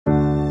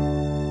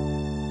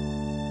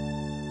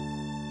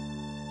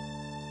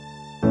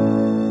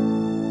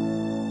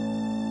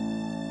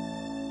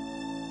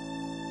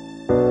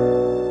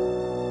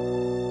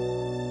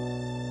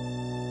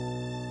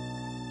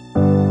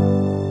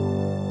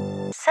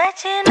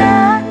सजना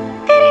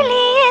तेरे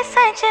लिए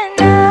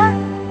सजना,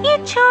 ये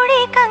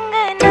चूड़ी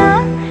कंगना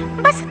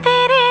बस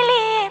तेरे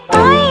लिए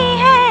पाई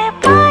है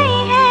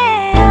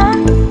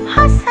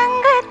हाँ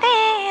संग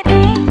तेरे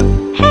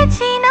है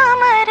जीना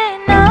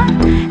मरना,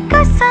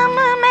 कसम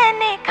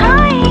मैंने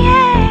खाई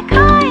है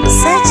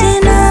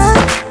सजना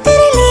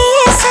तेरे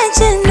लिए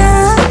सजना,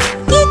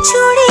 ये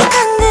चूड़ी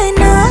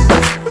कंगना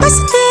बस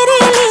तेरे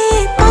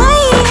लिए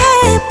पाई है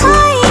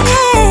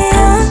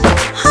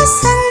हाँ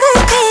संग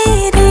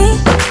तेरे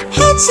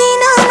है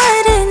जीना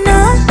मरना,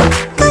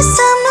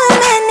 कसम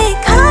मैंने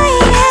खाई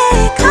है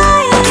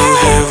तू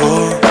है वो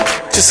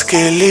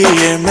जिसके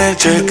लिए मैं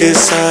जग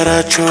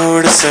सारा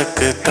छोड़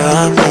सकता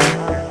हूँ,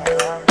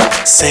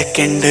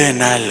 सेकंड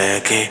ना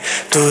लगे।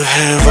 तू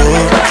है वो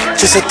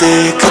जिसे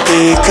देख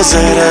देख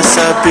जरा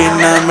सा भी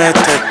ना मैं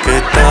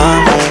थकता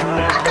हूँ,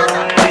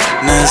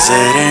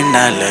 नजर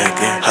ना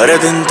लगे। हर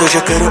दिन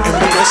तुझे करूँ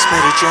इम्प्रेस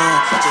मेरी जान,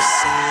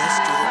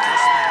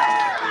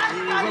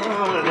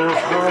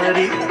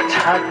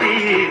 छाती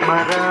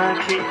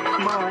मराठी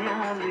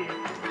मायावी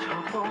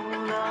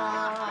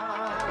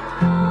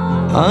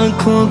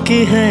आँखों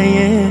की है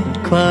ये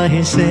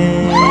ख्वाहिशें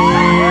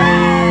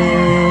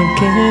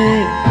के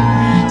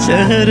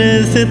चेहरे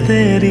से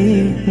तेरी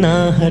ना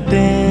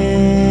हटे,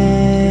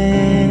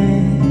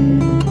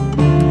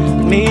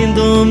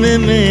 नींदों में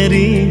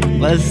मेरी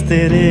बस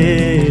तेरे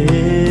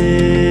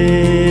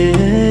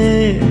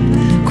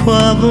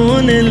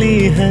ख्वाबों ने ली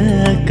है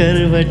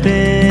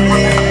करवटें।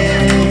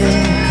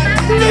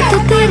 मैं तो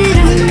तेरे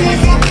रंग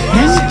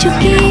रंग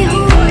चुकी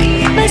हूँ,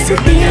 बस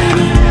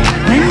तेरी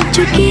बन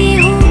चुकी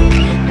हूँ,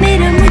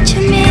 मेरा मुझ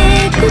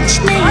में कुछ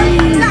नहीं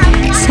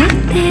सब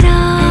तेरा।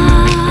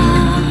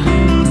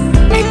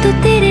 मैं तो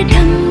तेरे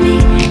ढंग में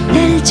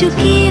ढल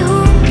चुकी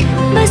हूँ,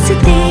 बस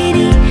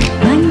तेरी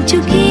बन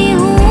चुकी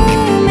हूँ,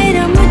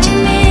 मेरा मुझ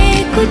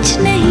में कुछ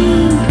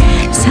नहीं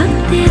सब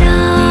तेरा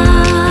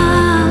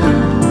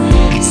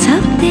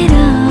सब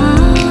तेरा।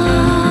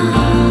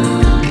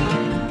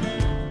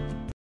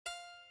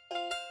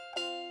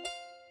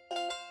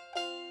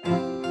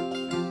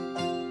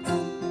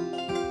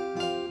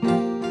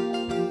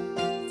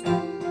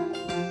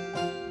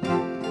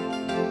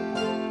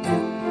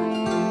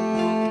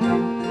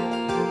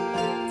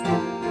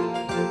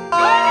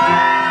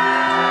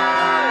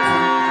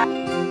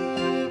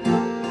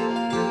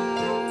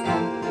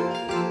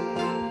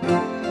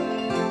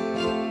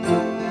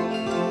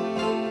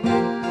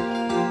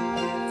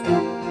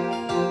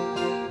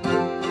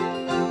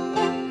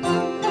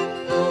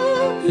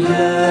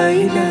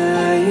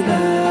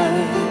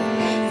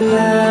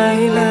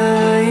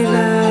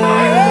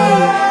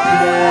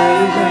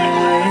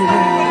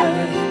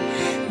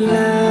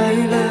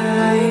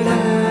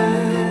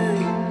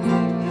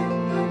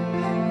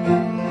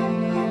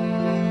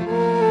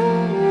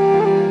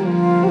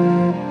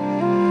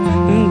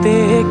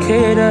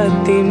 देखेर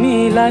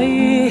तिमीलाई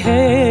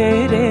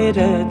हेरेर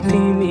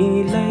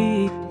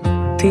तिमीलाई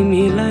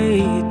तिमीलाई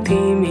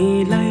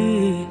तिमीलाई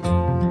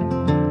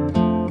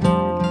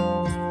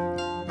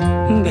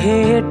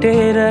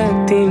भेटेर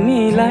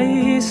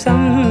तिमीलाई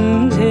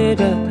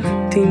सम्झेर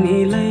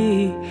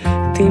तिमीलाई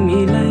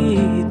तिमीलाई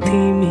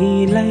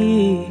तिमीलाई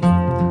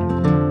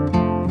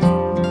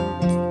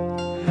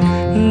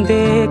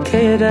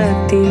देखेर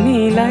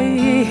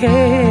तिमीलाई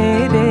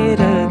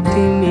हेरेर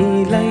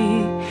तिमीलाई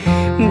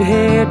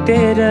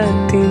भेटेर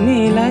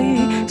तिमीलाई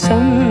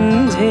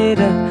सम्झेर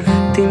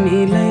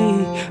तिमीलाई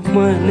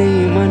मनै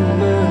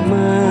मनमा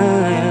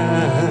माया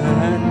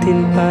तिन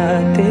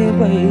पाते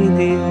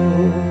भइदियो,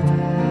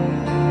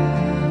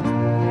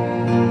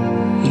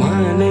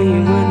 मनै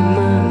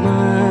मनमा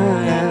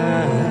माया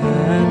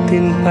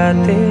तिन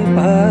पाते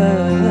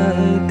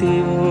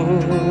भइदियो।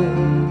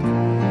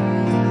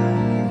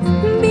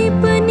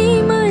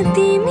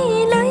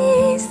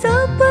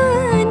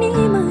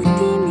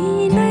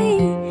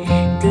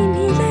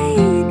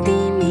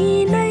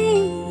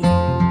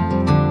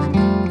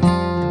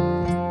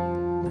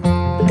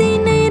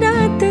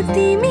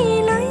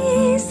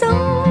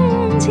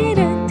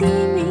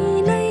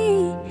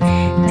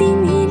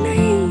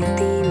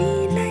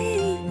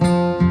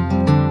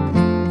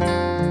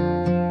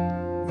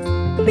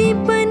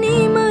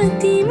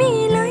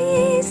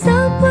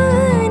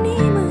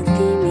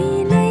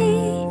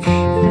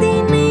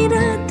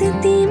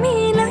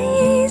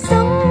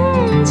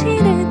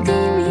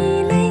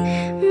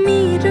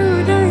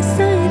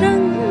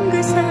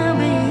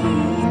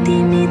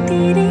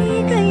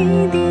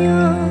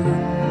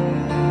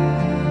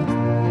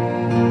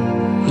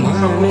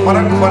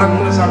 फरक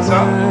हुन सक्छ,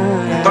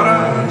 तर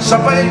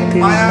सबै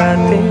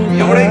मायाको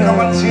एउटै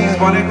कमन चीज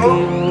भनेको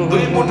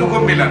दुई मुटुको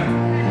मिलन।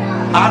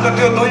 आज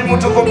त्यो दुई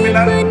मुटुको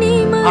मिलन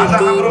आज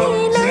हाम्रो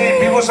श्री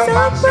विभूषण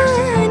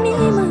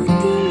साबित्री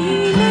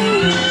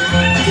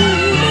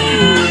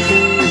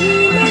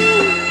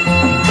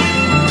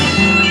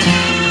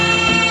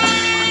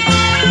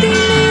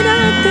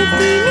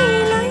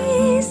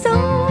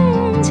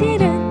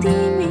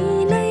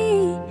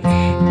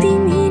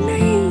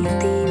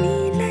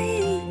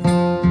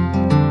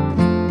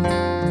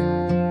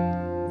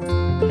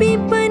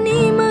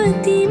विपनीमा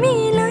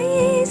तिमीलाई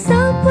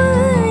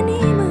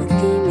सपनीमा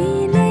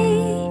तिमीलाई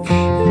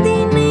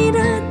दिनै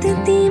रात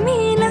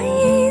तिमीलाई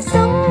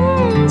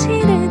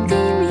सम्झेर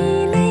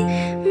तिमीलाई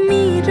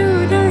मेरो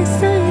रस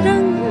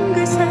रङ्ग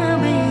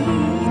सबै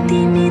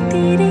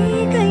तिमीतिरै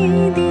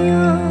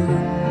गइदियो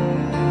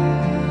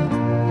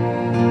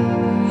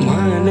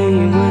मानै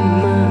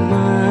मनमा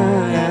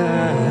माया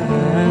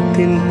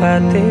तिन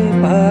पाते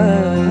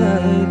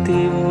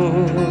पाइदियो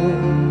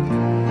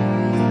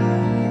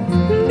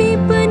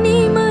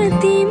विपनीमा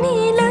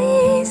तिमीलाई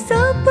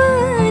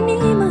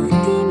सपनीमा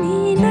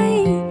तिमीलाई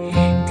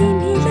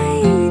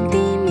तिमीलाई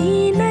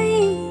तिमीलाई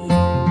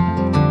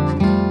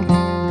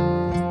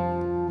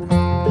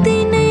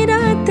दिनै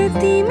रात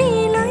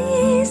तिमीलाई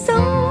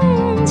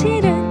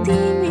सम्झेर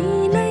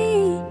तिमीलाई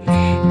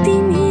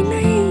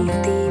तिमीलाई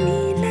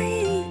तिमीलाई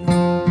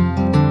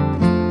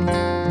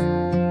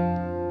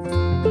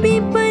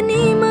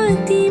विपनीमा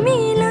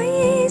तिमीलाई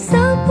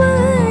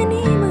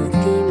सपनीमा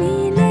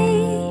तिमीलाई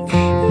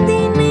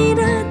दिनै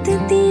रात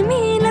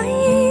तिमीलाई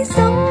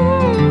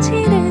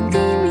सम्झेर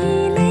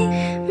तिमीलाई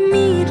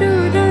मेरो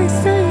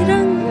रस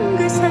रङ्ग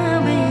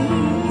सबै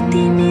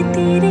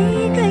तिमीतिरै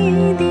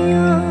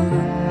गइदियो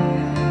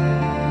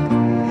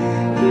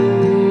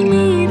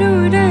मेरो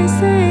रस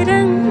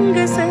रङ्ग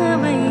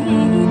सबै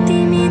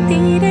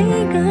तिमीतिरै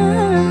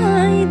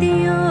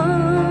गइदियो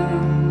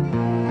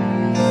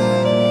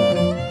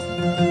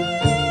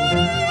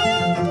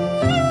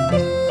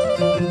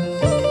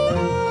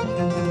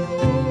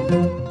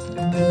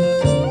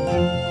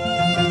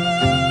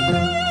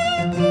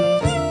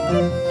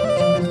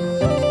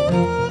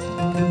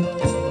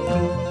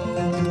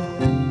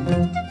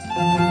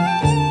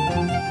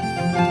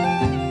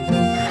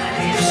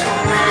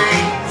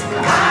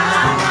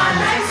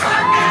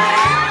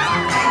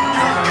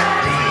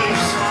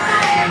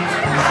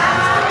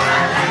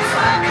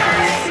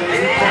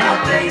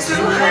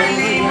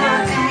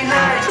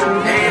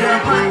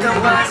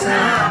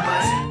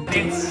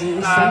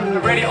It's a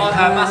really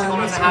massive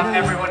honour to have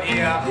everyone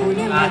here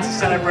to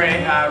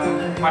celebrate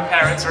my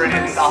parents and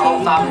the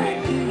whole family.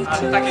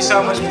 Thank you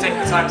so much for taking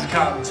the time to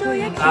come.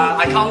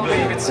 I can't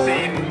believe it's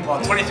been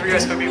 23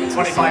 years for me, but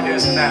 25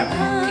 years for them.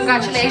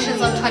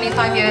 Congratulations on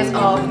 25 years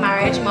of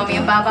marriage, Mommy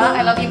and Baba.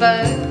 I love you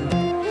both.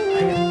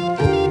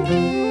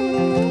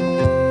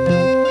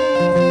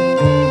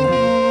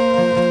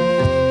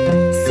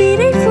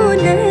 सिरै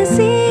फुल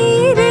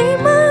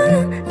सिरैमा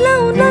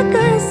लाउन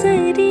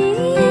कसरी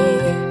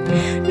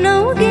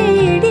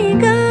नौगेडी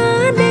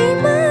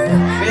गादैमा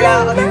मेरा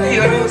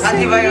अतिथिहरू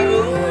साथीभाइहरू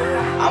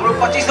हाम्रो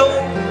 25औं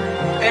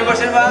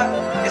एनिभर्सरीमा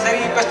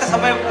यसरी व्यस्त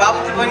समय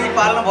बाबुले पनि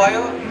पाल्नु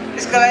भयो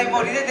यसका लागि म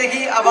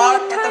हृदयदेखि आभार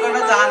व्यक्त गर्न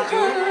चाहन्छु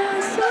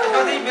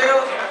त्यसपछि मेरो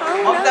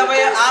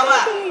ममतामय आमा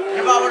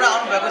नेपालबाट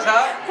आउनुभएको छ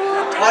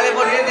उहाँले म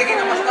हृदयदेखि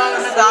नमस्कार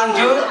गर्न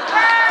चाहन्छु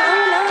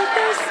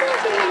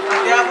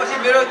त्यसपछि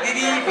मेरो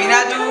दिदी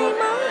भिनाजु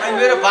अनि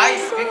मेरो भाइ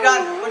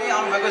विक्रान्त पनि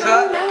आउनुभएको छ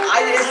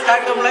आज यस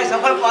कार्यक्रमलाई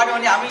सफल पार्नु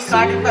भने हामी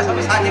कार्डिफका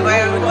सबै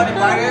साथीभाइहरू अनि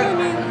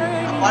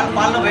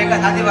पाल्नुभएका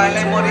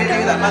साथीभाइहरूलाई म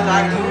हृदयदेखि धन्यवाद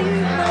चाहन्छु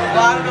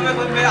उहाँहरू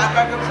नभएको मेरो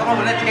कार्यक्रम सफल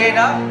हुने थिएन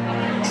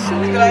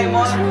त्यसको लागि म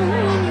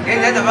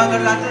धेरै धन्यवाद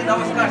गर्न चाहन्छु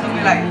नमस्कार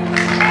सबैलाई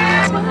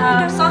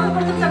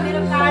सर्वप्रथम त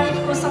मेरो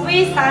कार्डिफको सबै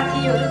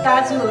साथीहरू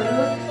दाजुहरू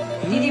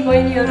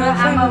दिदीबहिनीहरू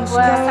आमा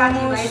बुवा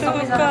साथीभाइ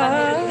सबैजना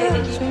मेरो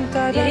हृदयदेखि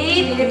धेरै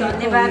धेरै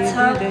धन्यवाद छ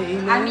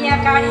हामी यहाँ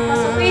कार्डिफमा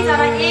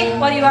सबैजना एक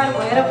परिवार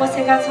भएर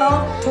बसेका छौँ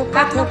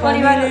आफ्नो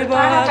परिवारहरू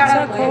टाढा टाढा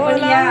भए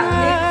पनि यहाँ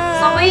हामीले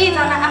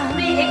सबैजना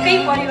आफ्नै एकै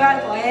परिवार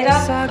भएर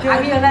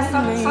हामीहरूलाई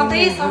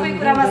सधैँ सबै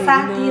कुरामा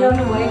साथ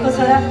दिइरहनु भएको छ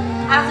र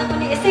आज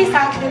पनि यसै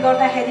साथले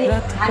गर्दाखेरि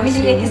हामीले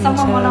यतिसम्म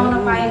मनाउन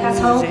पाएका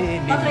छौँ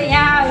नत्र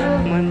यहाँहरू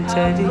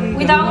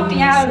विदाउट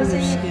यहाँहरू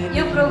चाहिँ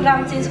यो प्रोग्राम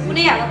चाहिँ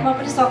कुनै हालतमा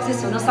पनि सक्सेस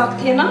हुन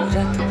सक्थेन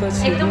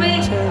एकदमै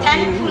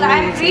thankful I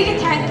am really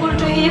thankful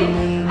to him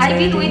I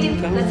been with him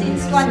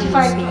since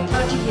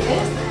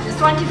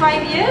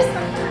 25 years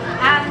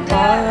and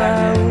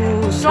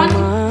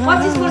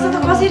 25 वर्ष त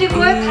कसरी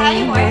गयो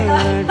थाहै भएन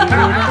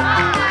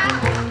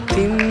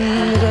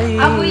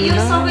अब यो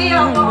सबै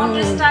अब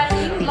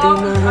understanding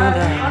love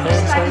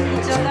understanding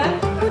each other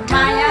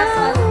माया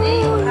सधैँ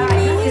होला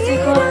होइन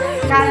त्यसैको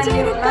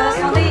कारणले होला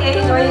सधैँ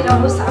यही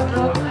रहिरहोस्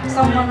हाम्रो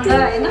सम्बन्ध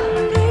होइन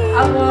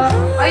अब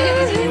अहिले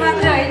त्यसरी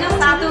मात्रै होइन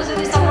 7औं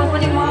जोडीसम्म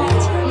पनि म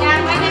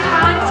यहाँमै नै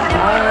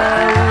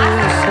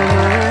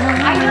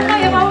I don't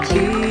know about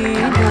you.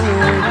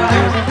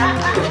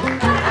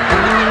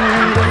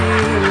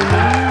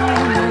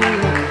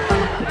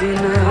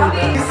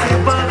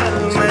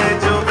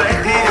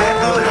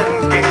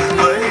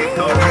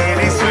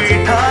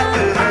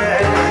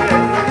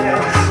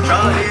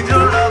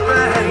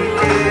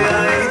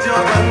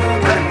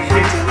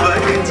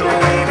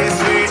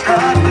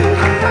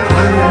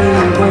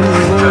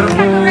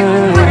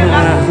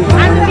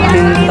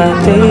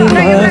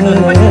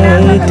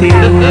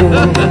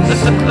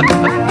 Thank you.